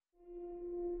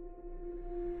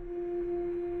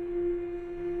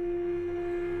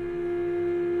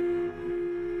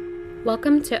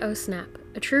Welcome to Oh Snap,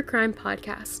 a true crime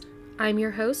podcast. I'm your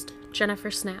host,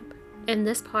 Jennifer Snap. In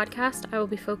this podcast, I will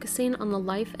be focusing on the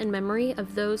life and memory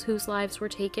of those whose lives were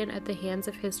taken at the hands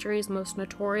of history's most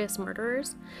notorious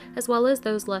murderers, as well as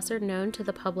those lesser known to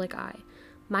the public eye.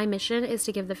 My mission is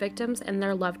to give the victims and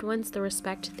their loved ones the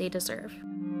respect they deserve.